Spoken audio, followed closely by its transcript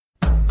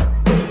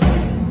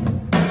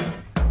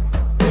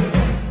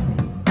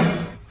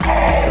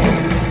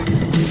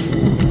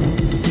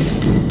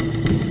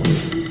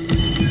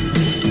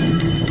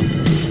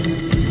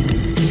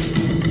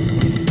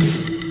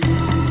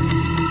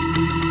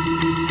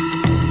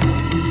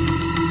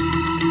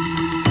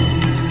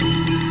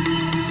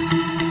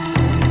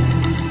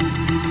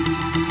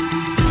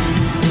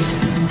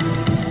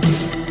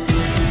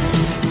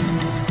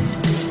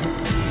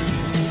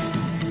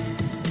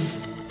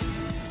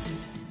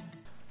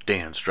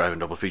Dan's Driving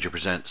Double Feature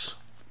presents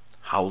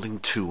Howling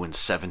 2 and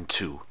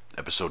 7-2,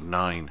 Episode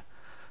 9,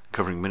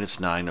 covering minutes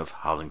 9 of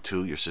Howling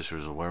 2, Your Sister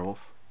is a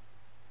Werewolf,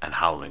 and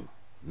Howling,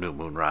 New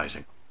Moon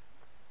Rising.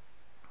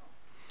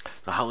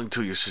 So Howling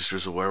 2, Your Sister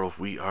is a Werewolf,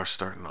 we are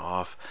starting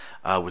off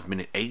with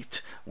minute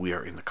 8. We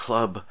are in the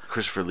club.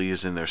 Christopher Lee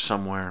is in there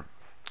somewhere,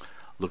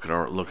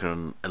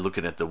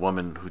 looking at the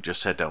woman who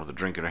just sat down with a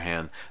drink in her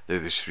hand. There are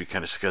these three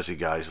kind of scuzzy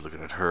guys looking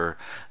at her.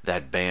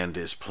 That band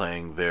is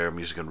playing their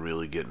music and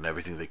really getting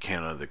everything they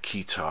can out of their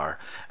guitar.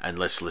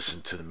 And let's listen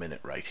to the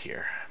minute right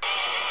here. A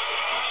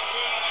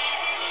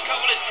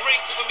couple of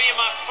drinks for me and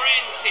my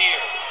friends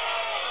here.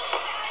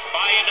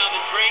 Buy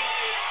another drink?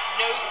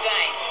 No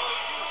thanks.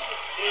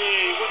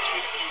 Hey, what's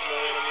with you,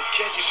 man? I mean,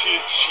 can't you see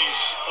that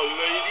she's a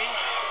lady?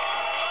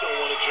 Don't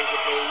want to drink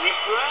with no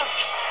riffraff?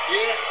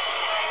 Yeah?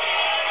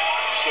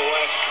 So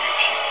ask her if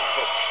she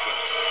fucks him.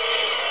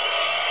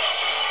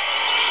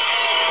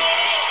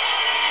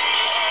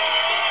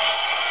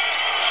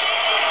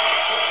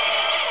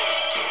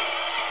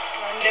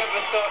 I never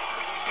thought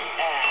you'd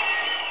ask.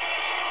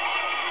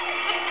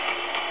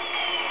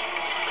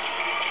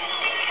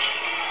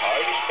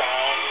 Party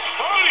time.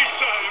 Party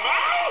time!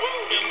 Ow!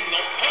 In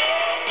the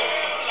pale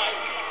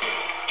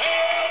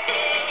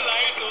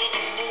light of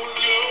the moon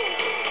glow,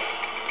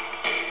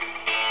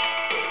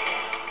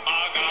 I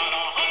got a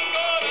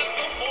hunger that's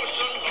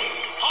emotional,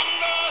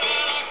 hunger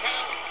that I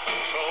can't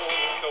control.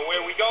 So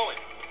where we going?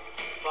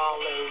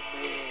 Follow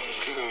me.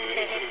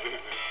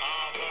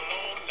 I'm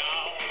alone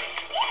now, in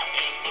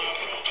my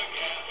room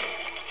again.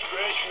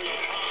 Fresh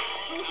meat.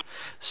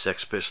 Sex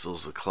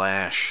Pistols, The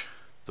Clash,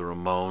 The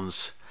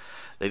Ramones.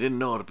 They didn't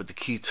know it, but the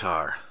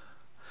guitar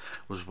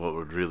was what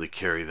would really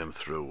carry them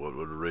through, what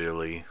would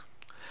really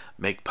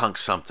make punk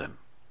something,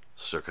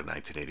 circa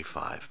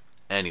 1985.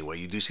 Anyway,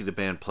 you do see the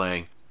band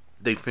playing.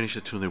 They finish the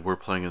tune they were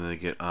playing, and then they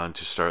get on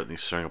to starting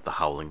up the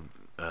Howling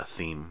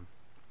theme.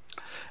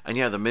 And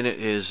yeah, the minute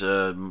is,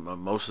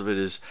 most of it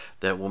is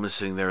that woman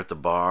sitting there at the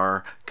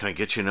bar. Can I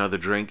get you another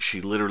drink? She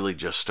literally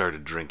just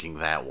started drinking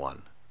that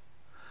one.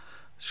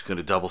 She's going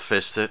to double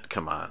fist it?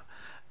 Come on.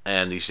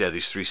 And these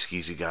three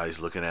skeezy guys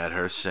looking at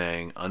her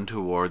saying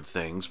untoward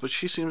things, but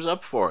she seems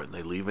up for it. And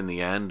they leave in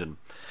the end, and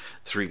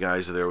three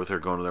guys are there with her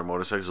going to their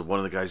motorcycles. One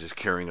of the guys is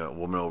carrying a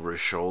woman over his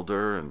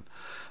shoulder, and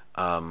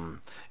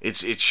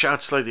it's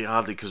shot slightly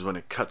oddly because when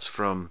it cuts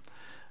from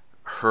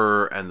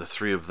her and the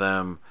three of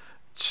them,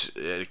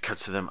 it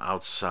cuts to them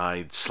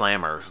outside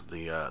Slammer,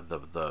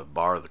 the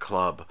bar, the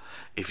club.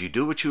 If you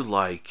do what you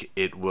like,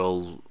 it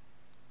will.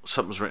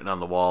 Something's written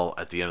on the wall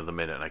at the end of the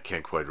minute, and I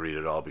can't quite read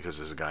it all because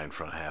there's a guy in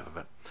front of half of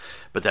it.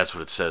 But that's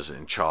what it says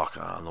in chalk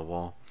on the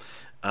wall.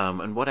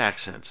 And what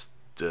accents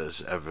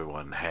does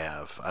everyone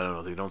have? I don't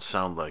know. They don't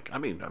sound like. I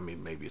mean,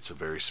 maybe it's a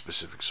very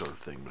specific sort of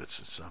thing, but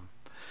it's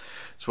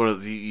one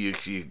of the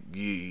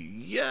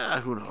yeah.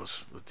 Who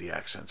knows what the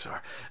accents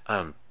are?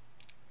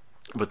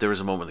 But there was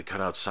a moment they cut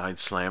outside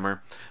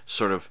Slammer,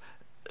 sort of.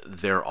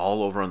 They're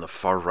all over on the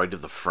far right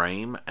of the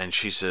frame, and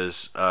she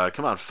says,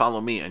 come on, follow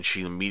me, and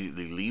she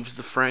immediately leaves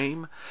the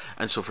frame.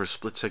 And so for a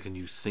split second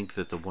you think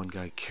that the one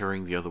guy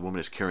carrying the other woman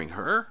is carrying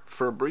her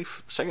for a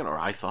brief second, or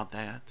I thought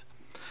that.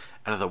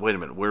 And I thought, wait a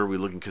minute, where are we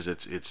looking? Because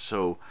it's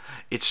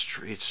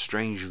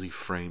strangely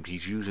framed.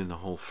 He's using the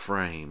whole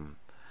frame,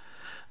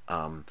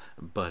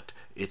 but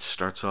it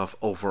starts off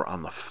over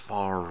on the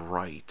far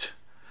right,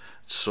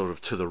 sort of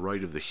to the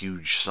right of the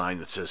huge sign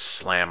that says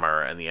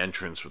Slammer, and the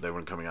entrance with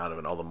everyone coming out of it,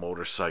 and all the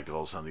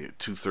motorcycles on the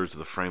 2/3 of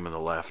the frame on the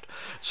left.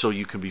 So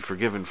you can be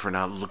forgiven for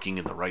not looking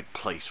in the right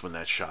place when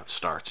that shot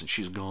starts, and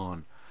she's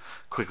gone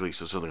quickly.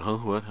 So like, huh,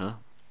 what, huh?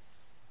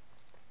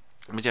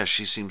 But yeah,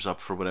 she seems up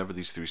for whatever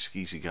these three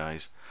skeezy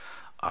guys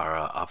are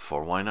up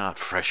for. Why not?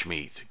 Fresh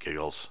meat,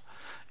 giggles,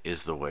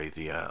 is the way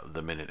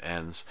the minute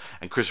ends.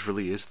 And Christopher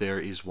Lee is there,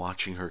 is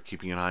watching her,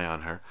 keeping an eye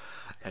on her.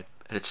 And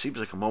it seems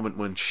like a moment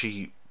when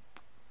she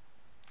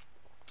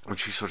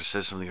sort of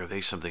says something or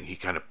they something, he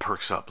kind of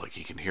perks up, like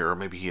he can hear her.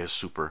 Maybe he has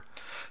super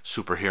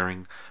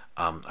hearing.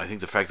 I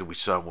think the fact that we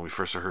saw when we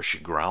first saw her, she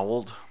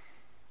growled,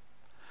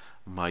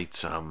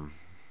 might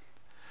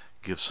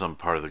give some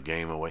part of the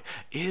game away.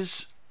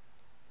 Is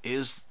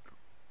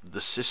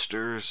the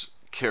sister's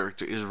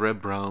character, is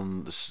Reb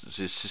Brown, his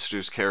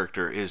sister's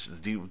character, is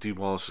Dee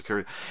Wallace's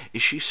character,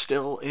 is she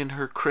still in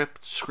her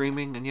crypt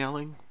screaming and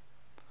yelling?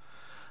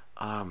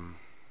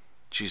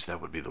 Geez,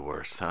 that would be the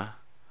worst, huh?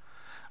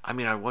 I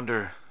mean, I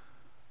wonder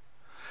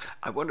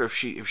if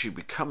she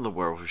become the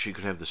werewolf, if she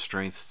could have the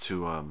strength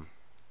to,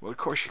 well, of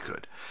course she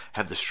could,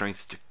 have the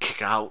strength to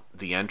kick out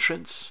the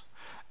entrance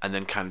and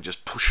then kind of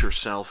just push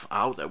herself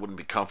out. That wouldn't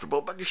be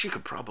comfortable, but she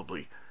could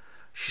probably,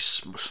 she's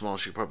small,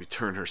 she could probably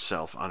turn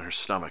herself on her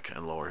stomach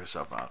and lower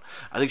herself out.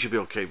 I think she'd be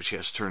okay, but she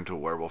has to turn into a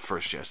werewolf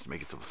first. She has to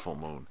make it to the full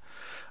moon.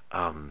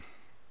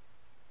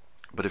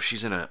 But if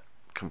she's in a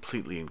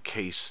completely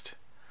encased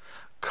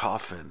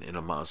coffin in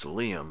a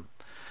mausoleum,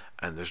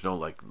 and there's no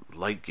like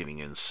light getting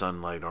in,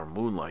 sunlight or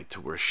moonlight to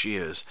where she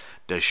is,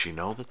 does she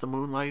know that the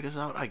moonlight is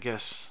out? I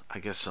guess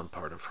some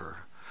part of her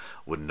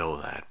would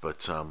know that,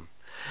 but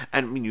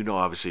And I mean,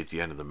 obviously at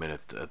the end of the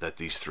minute that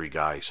these three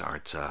guys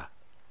aren't.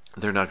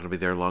 They're not going to be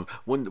there long.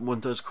 One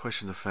does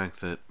question the fact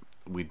that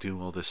we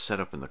do all this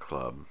setup in the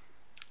club,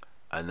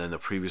 and then the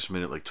previous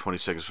minute, like 20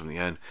 seconds from the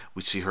end,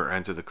 we see her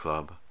enter the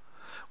club.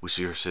 We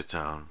see her sit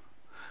down.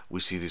 We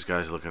see these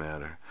guys looking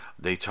at her.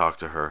 They talk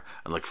to her,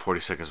 and like 40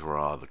 seconds we're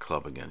out of the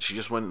club again. She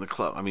just went in the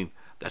club. I mean,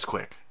 that's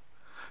quick.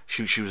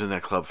 She was in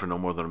that club for no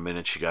more than a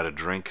minute. She got a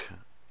drink,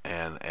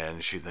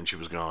 and she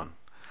was gone.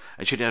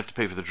 And she didn't have to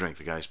pay for the drink.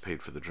 The guys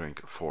paid for the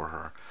drink for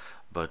her.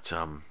 But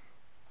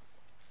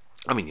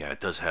I mean, yeah, it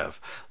does have,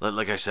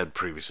 like I said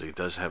previously, it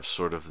does have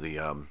sort of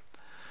the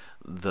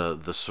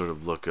sort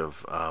of look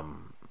of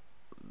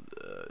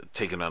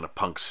taking on a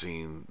punk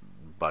scene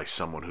by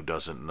someone who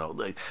doesn't know.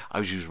 Like, I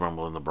was using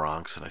Rumble in the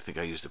Bronx, and I think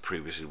I used it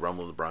previously.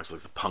 Rumble in the Bronx,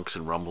 like the punks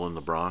in Rumble in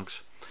the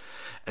Bronx.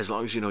 As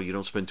long as you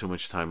don't spend too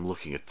much time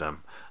looking at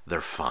them,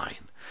 they're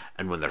fine.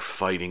 And when they're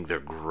fighting, they're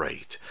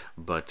great.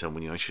 But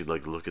when you actually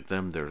look at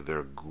them,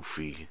 they're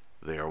goofy.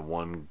 They are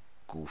one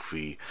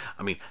goofy.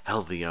 I mean,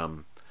 hell,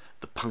 the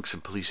punks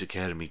in Police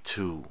Academy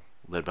 2,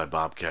 led by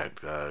Bobcat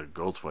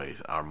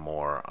Goldthwait, are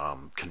more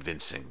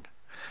convincing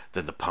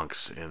than the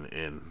punks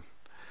in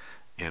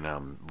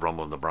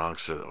Rumble in the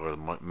Bronx,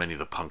 or many of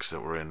the punks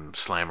that were in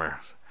Slammer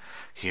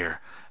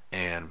here.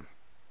 And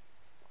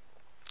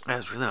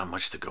there's really not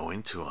much to go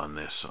into on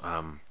this.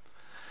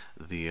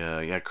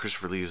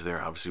 Christopher Lee is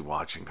there, obviously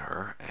watching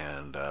her,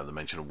 and the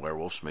mention of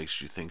werewolves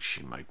makes you think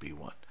she might be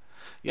one.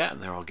 Yeah,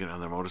 and they're all getting on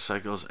their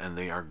motorcycles, and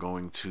they are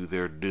going to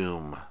their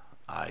doom,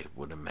 I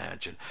would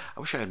imagine.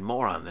 I wish I had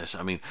more on this.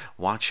 I mean,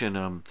 watching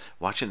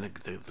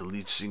the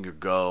lead singer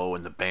go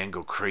and the band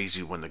go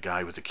crazy when the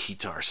guy with the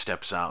guitar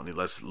steps out and he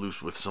lets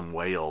loose with some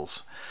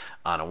wails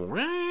on a.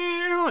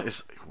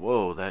 It's like,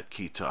 whoa, that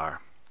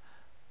guitar.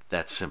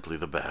 That's simply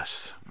the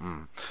best.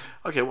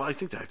 Okay, well, I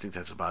think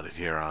that's about it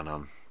here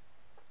on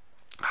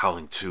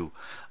Howling 2,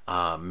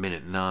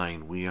 minute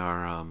 9. We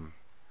are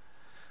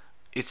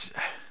it's.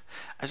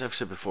 As I've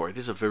said before, it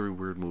is a very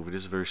weird movie. It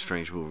is a very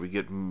strange movie. We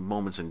get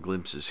moments and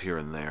glimpses here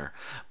and there,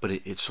 but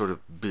it sort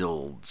of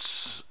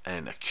builds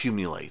and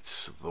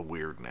accumulates the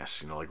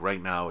weirdness. Like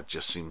right now, it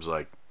just seems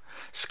like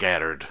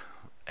scattered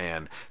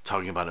and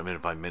talking about it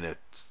minute by minute,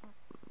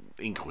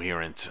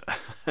 incoherent,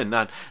 and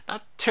not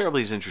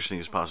terribly as interesting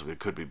as possibly it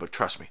could be. But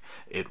trust me,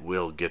 it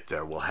will get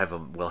there. We'll have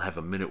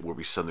a minute where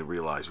we suddenly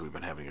realize we've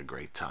been having a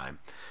great time.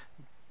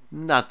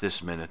 Not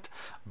this minute,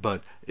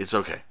 but it's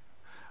okay.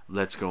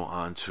 Let's go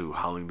on to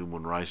Howling New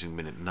Moon Rising,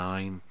 minute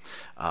 9.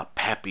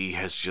 Pappy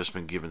has just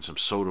been given some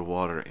soda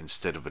water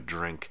instead of a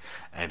drink,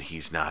 and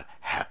he's not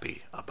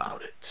happy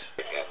about it.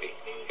 Pappy,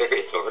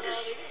 various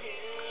orders.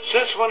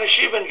 Since when has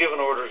she been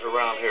giving orders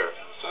around here?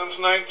 Since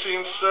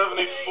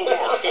 1974.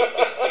 Pappy,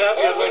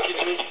 I'd like you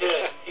to meet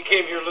Ted. He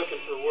came here looking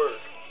for work.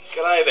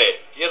 G'day there.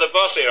 You're the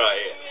boss here, are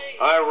you?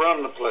 I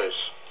run the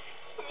place.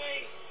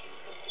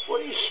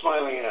 What are you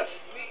smiling at?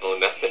 Oh,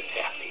 nothing,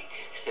 Pappy.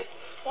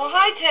 Well,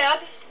 hi,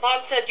 Ted.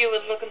 Bob said you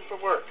was looking for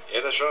work. Yeah,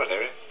 that's right,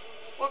 Harry.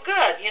 Well,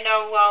 good.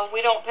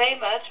 We don't pay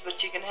much,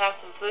 but you can have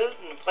some food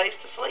and a place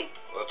to sleep.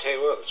 Well, I'll tell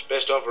you what, it's the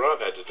best offer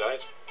I've had to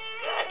date.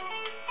 Good.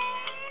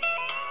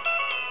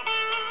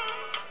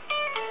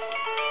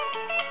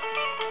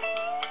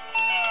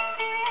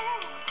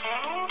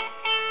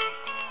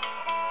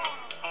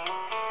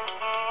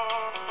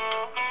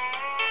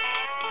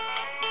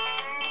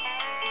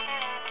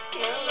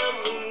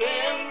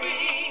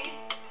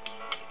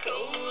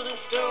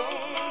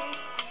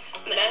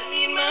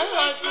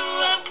 So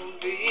I won't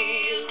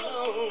be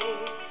alone.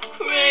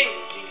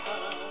 Crazy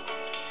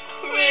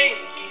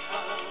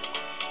heart,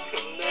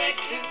 come back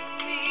to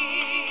me.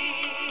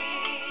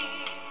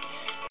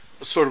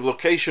 Sort of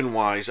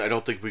location-wise, I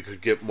don't think we could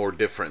get more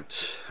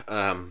different.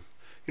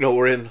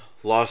 We're in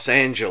Los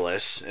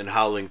Angeles in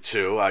Howling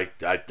 2. I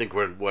think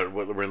we're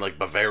in like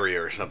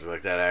Bavaria or something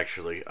like that,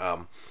 actually.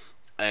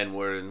 And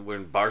we're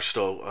in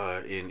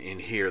Barstow in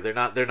here. They're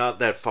not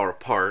that far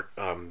apart.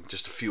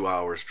 Just a few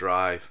hours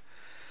drive.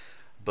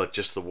 But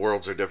just the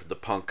worlds are different.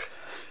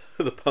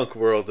 The punk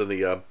world and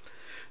the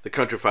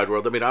countrified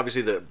world. I mean,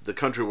 obviously the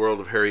country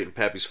world of Harriet and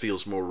Pappy's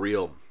feels more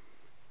real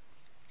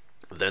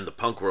than the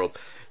punk world,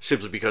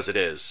 simply because it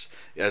is.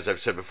 As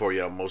I've said before,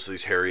 most of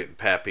these Harriet and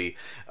Pappy,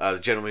 the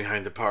gentleman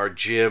behind the bar,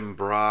 Jim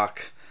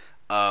Brock.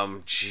 I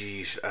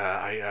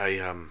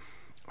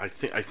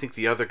think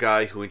the other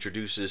guy who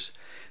introduces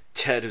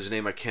Ted, whose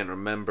name I can't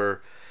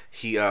remember.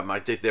 I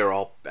think they're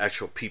all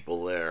actual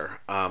people there.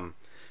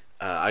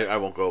 I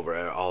won't go over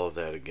all of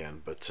that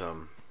again, but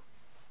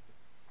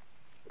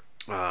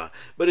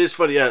it's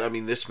funny. Yeah, I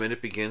mean, this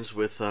minute begins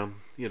with a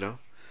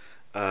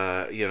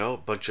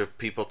bunch of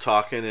people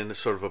talking in a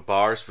sort of a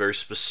bar, it's a very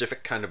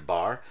specific kind of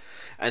bar,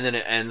 and then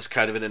it ends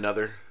kind of in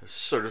another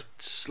sort of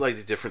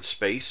slightly different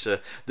space.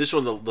 This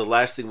one, the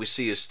last thing we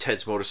see is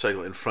Ted's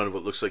motorcycle in front of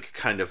what looks like a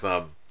kind of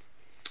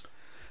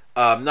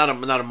not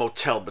a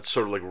motel, but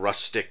sort of like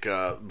rustic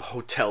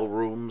hotel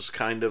rooms,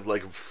 kind of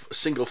like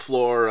single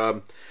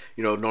floor.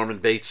 Norman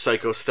Bates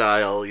Psycho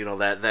style,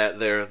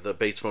 the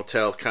Bates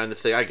Motel kind of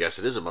thing. I guess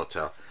it is a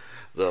motel.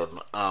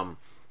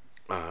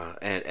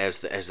 and as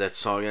that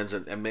song ends,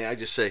 and may I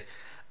just say,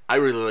 I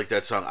really like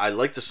that song. I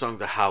like the song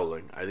 "The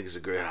Howling." I think it's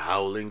a great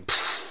howling.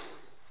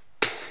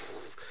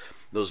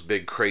 Those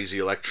big crazy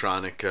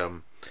electronic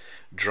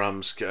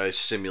drums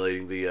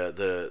simulating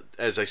the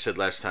as I said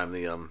last time,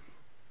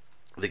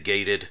 the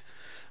gated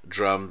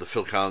drum, the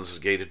Phil Collins'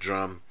 gated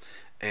drum,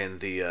 and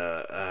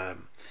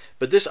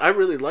but this, I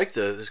really like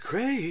this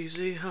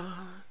crazy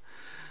heart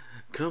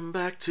come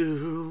back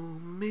to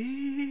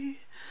me,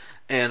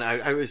 and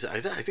I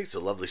think it's a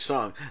lovely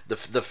song.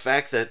 The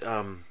fact that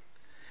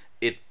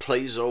it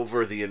plays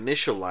over the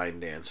initial line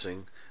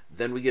dancing,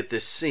 then we get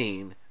this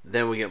scene,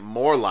 then we get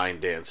more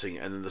line dancing,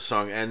 and then the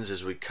song ends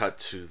as we cut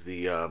to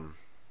the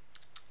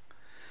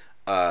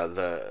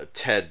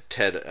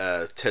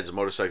Ted's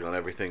motorcycle and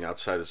everything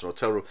outside his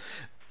motel room.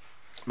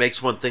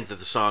 Makes one think that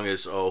the song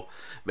is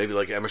maybe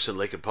like Emerson,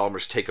 Lake and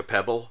Palmer's "Take a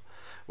Pebble,"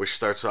 which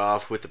starts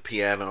off with the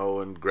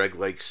piano and Greg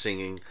Lake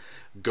singing,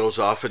 goes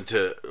off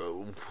into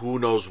who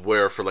knows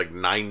where for like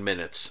 9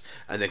 minutes,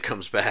 and then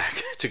comes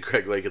back to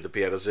Greg Lake at the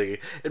piano singing.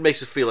 It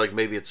makes it feel like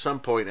maybe at some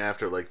point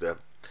after like the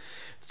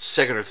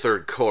second or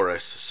third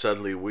chorus,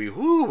 suddenly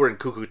we're in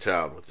Cuckoo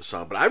Town with the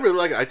song. But I really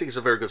like it. I think it's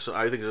a very good.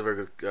 I think it's a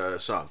very good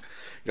song.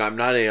 You know, I'm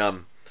not a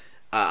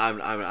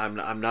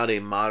I'm not a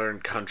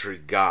modern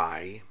country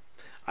guy.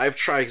 I've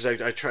tried, because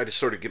I try to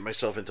sort of get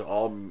myself into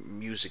all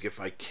music if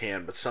I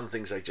can, but some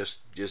things I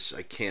just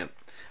I can't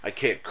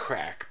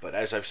crack. But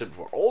as I've said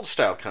before, old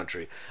style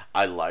country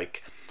I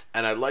like,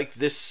 and I like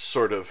this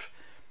sort of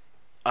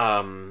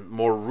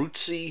more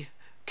rootsy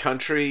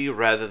country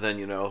rather than,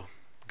 you know,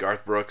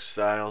 Garth Brooks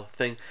style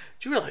thing.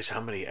 Do you realize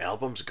how many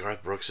albums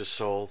Garth Brooks has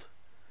sold?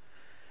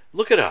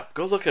 Look it up.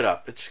 Go look it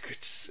up.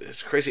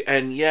 It's crazy.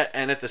 And yet,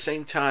 and at the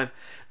same time,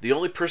 the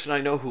only person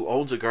I know who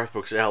owns a Garth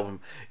Brooks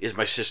album is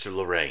my sister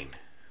Lorraine.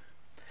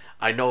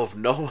 I know of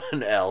no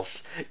one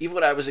else. Even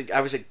when I was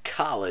in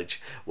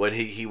college when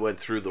he went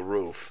through the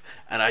roof,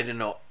 and I didn't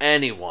know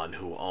anyone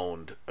who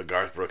owned a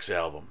Garth Brooks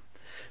album.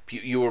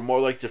 You were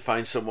more likely to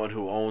find someone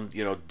who owned,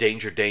 you know,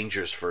 Danger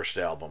Danger's first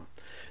album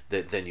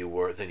than you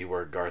were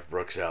a Garth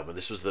Brooks album.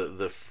 This was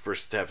the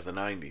first half of the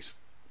 90s.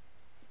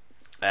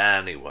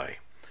 Anyway.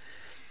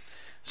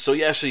 So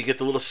yeah, so you get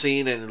the little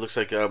scene, and it looks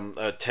like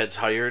Ted's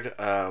hired,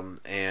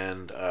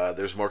 and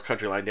there's more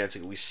country line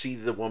dancing. We see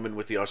the woman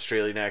with the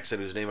Australian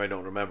accent, whose name I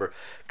don't remember,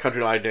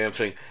 country line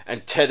dancing,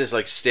 and Ted is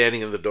like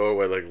standing in the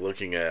doorway, like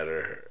looking at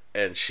her,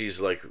 and she's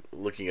like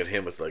looking at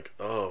him with like,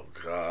 oh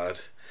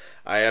God,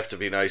 I have to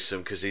be nice to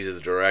him because he's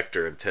the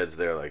director, and Ted's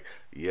there like,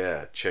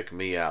 yeah, check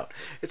me out.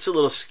 It's a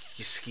little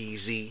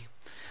skeezy.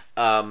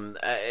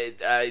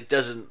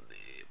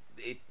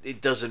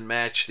 It doesn't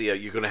match the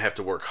you're gonna have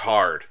to work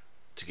hard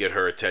to get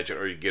her attention,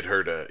 or you get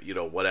her to, you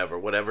know,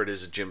 whatever it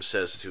is that Jim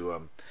says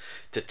to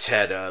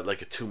Ted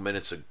like 2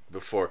 minutes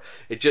before.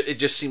 It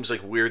just seems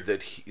like weird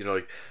that he, you know,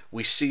 like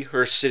we see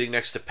her sitting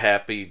next to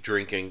Pappy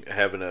drinking,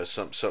 having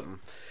something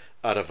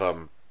out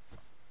of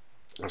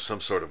some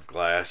sort of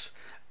glass,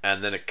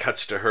 and then it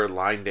cuts to her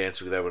line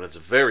dancing with everyone. It's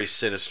very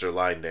sinister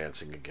line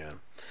dancing again.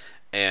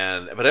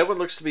 But everyone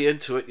looks to be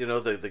into it. You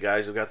know, the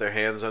guys have got their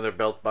hands on their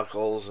belt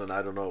buckles, and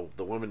I don't know,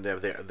 the women, they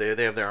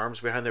have their arms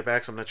behind their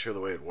backs. I'm not sure the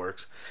way it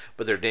works,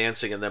 but they're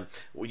dancing, and then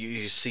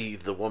you see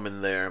the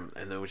woman there,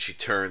 and then when she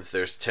turns,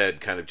 there's Ted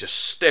kind of just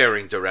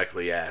staring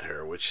directly at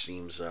her, which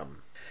seems like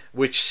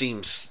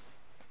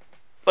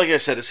I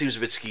said, it seems a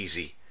bit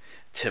skeezy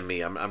to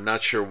me. I'm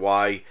not sure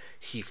why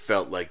he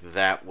felt like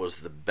that was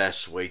the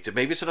best way to.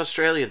 Maybe it's an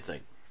Australian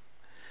thing.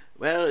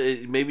 Well,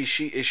 maybe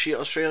is she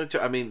Australian too?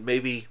 I mean,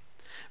 maybe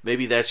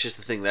that's just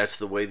the thing. That's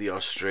the way the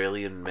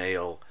Australian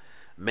male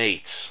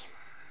mates.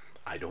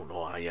 I don't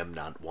know. I am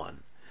not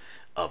one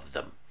of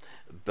them,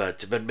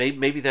 but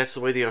maybe that's the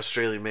way the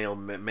Australian male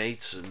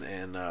mates,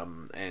 and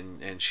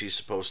she's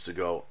supposed to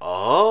go,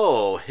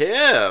 oh,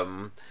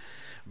 him.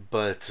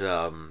 But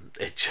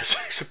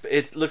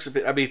it looks a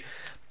bit. I mean,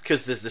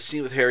 because the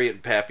scene with Harriet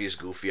and Pappy is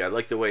goofy. I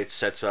like the way it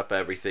sets up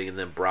everything, and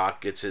then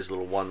Brock gets his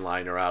little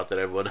one-liner out that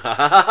everyone ha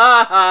ha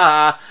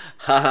ha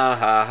ha ha ha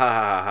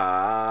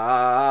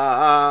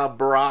ha ha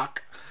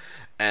Brock,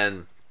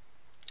 and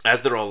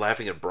as they're all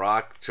laughing at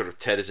Brock, sort of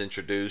Ted is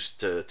introduced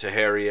to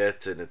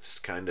Harriet, and it's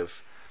kind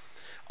of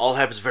all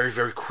happens very,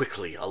 very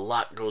quickly. A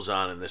lot goes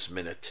on in this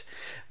minute.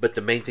 But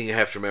the main thing you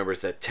have to remember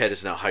is that Ted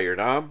is now hired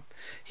on.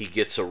 He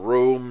gets a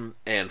room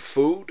and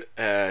food.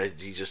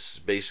 He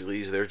just basically,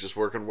 he's there just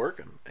working.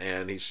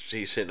 And he's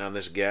sitting on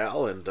this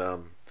gal, and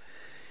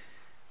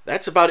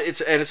that's about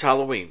it. It's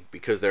Halloween,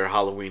 because there are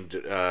Halloween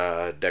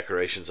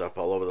decorations up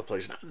all over the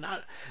place.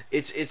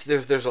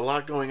 There's a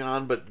lot going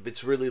on, but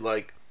it's really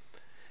like,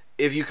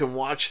 if you can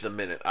watch the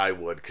minute, I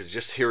would, because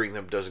just hearing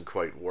them doesn't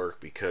quite work,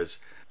 because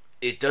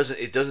it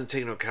doesn't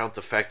take into account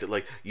the fact that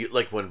like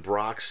when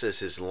Brock says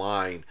his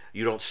line,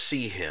 you don't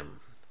see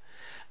him,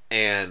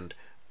 and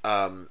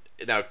now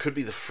it could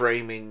be the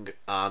framing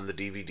on the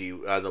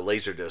DVD, the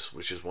Laserdisc,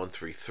 which is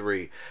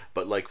 133,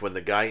 but like when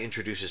the guy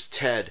introduces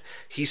Ted,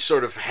 he's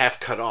sort of half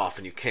cut off,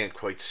 and you can't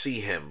quite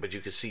see him, but you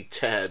can see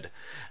Ted,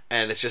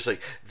 and it's just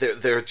like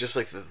they're just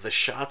like the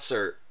shots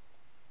are.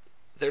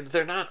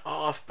 they're not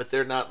off, but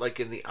they're not like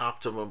in the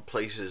optimum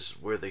places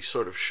where they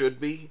sort of should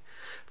be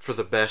for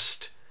the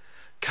best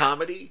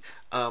comedy.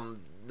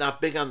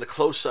 Not big on the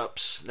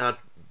close-ups, not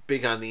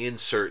big on the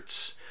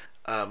inserts.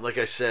 Like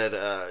I said,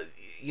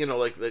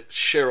 like the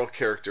Cheryl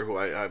character who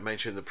I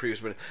mentioned in the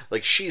previous minute,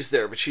 like she's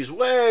there, but she's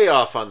way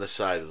off on the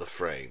side of the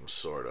frame,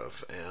 sort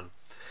of. And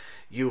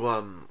you,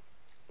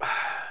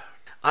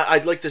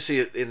 I'd like to see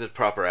it in the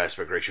proper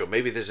aspect ratio.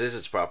 Maybe this is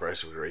its proper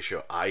aspect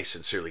ratio. I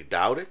sincerely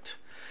doubt it.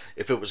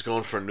 If it was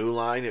going for a New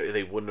Line,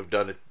 they wouldn't have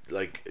done it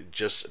like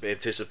just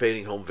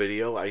anticipating home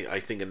video. I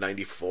think in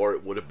 '94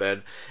 it would have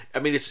been. I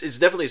mean, it's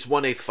definitely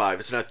 185.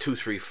 It's not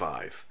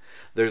 235.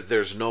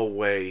 There's no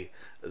way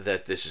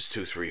that this is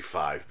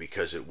 235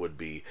 because it would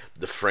be,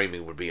 the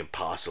framing would be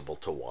impossible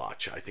to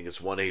watch. I think it's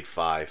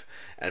 185,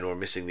 and we're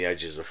missing the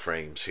edges of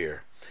frames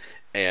here,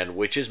 and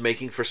which is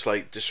making for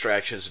slight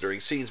distractions during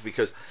scenes,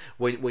 because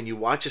when you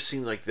watch a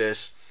scene like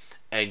this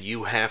and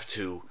you have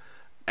to,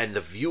 and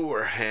the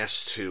viewer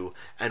has to,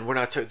 and we're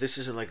not talking, this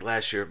isn't like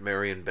last year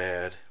Marion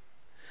Bad,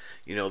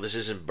 this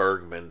isn't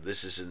Bergman,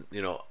 this isn't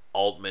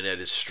Altman at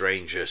his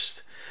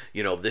strangest,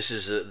 this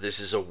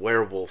is a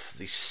werewolf,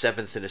 the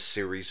 7th in a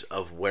series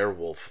of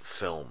werewolf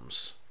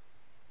films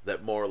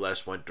that more or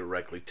less went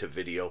directly to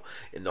video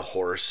in the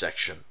horror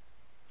section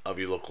of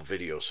your local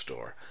video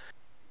store.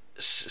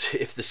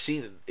 If the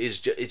scene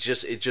is it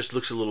just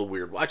looks a little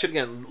weird. Watch it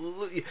again.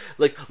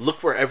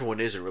 Look where everyone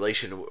is in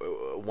relation to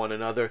one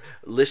another.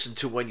 Listen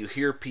to when you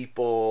hear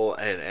people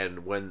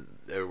and when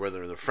whether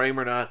they're in the frame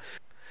or not.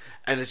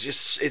 And it's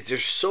just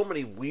there's so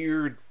many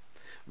weird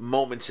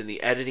moments in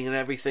the editing and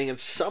everything, and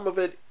some of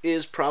it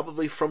is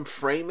probably from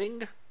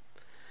framing,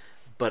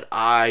 but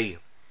I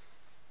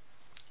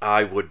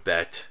would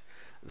bet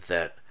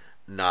that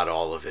not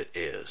all of it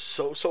is.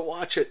 So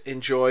watch it,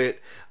 enjoy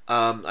it.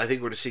 I think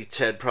we're going to see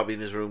Ted probably in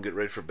his room get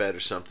ready for bed or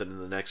something in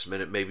the next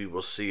minute. Maybe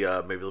we'll see,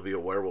 maybe there'll be a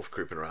werewolf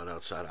creeping around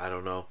outside. I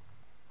don't know.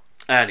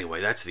 Anyway,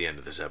 that's the end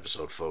of this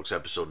episode, folks.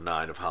 Episode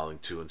 9 of Howling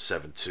 2 and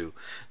 7-2.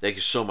 Thank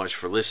you so much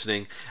for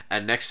listening.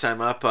 And next time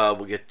up,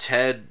 we'll get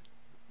Ted,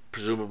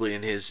 presumably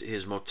in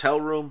his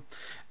motel room,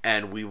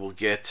 and we will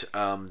get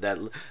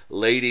that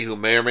lady who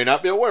may or may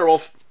not be a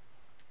werewolf,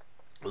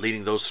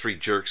 leading those 3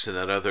 jerks and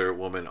that other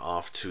woman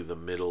off to the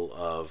middle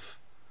of...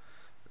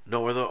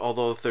 No,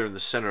 although if they're in the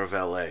center of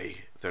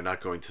L.A., they're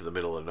not going to the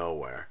middle of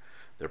nowhere.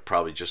 They're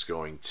probably just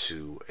going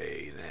to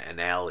an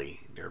alley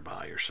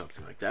nearby or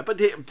something like that.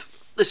 But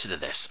listen to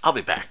this. I'll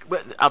be back.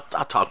 I'll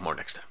talk more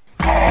next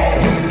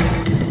time.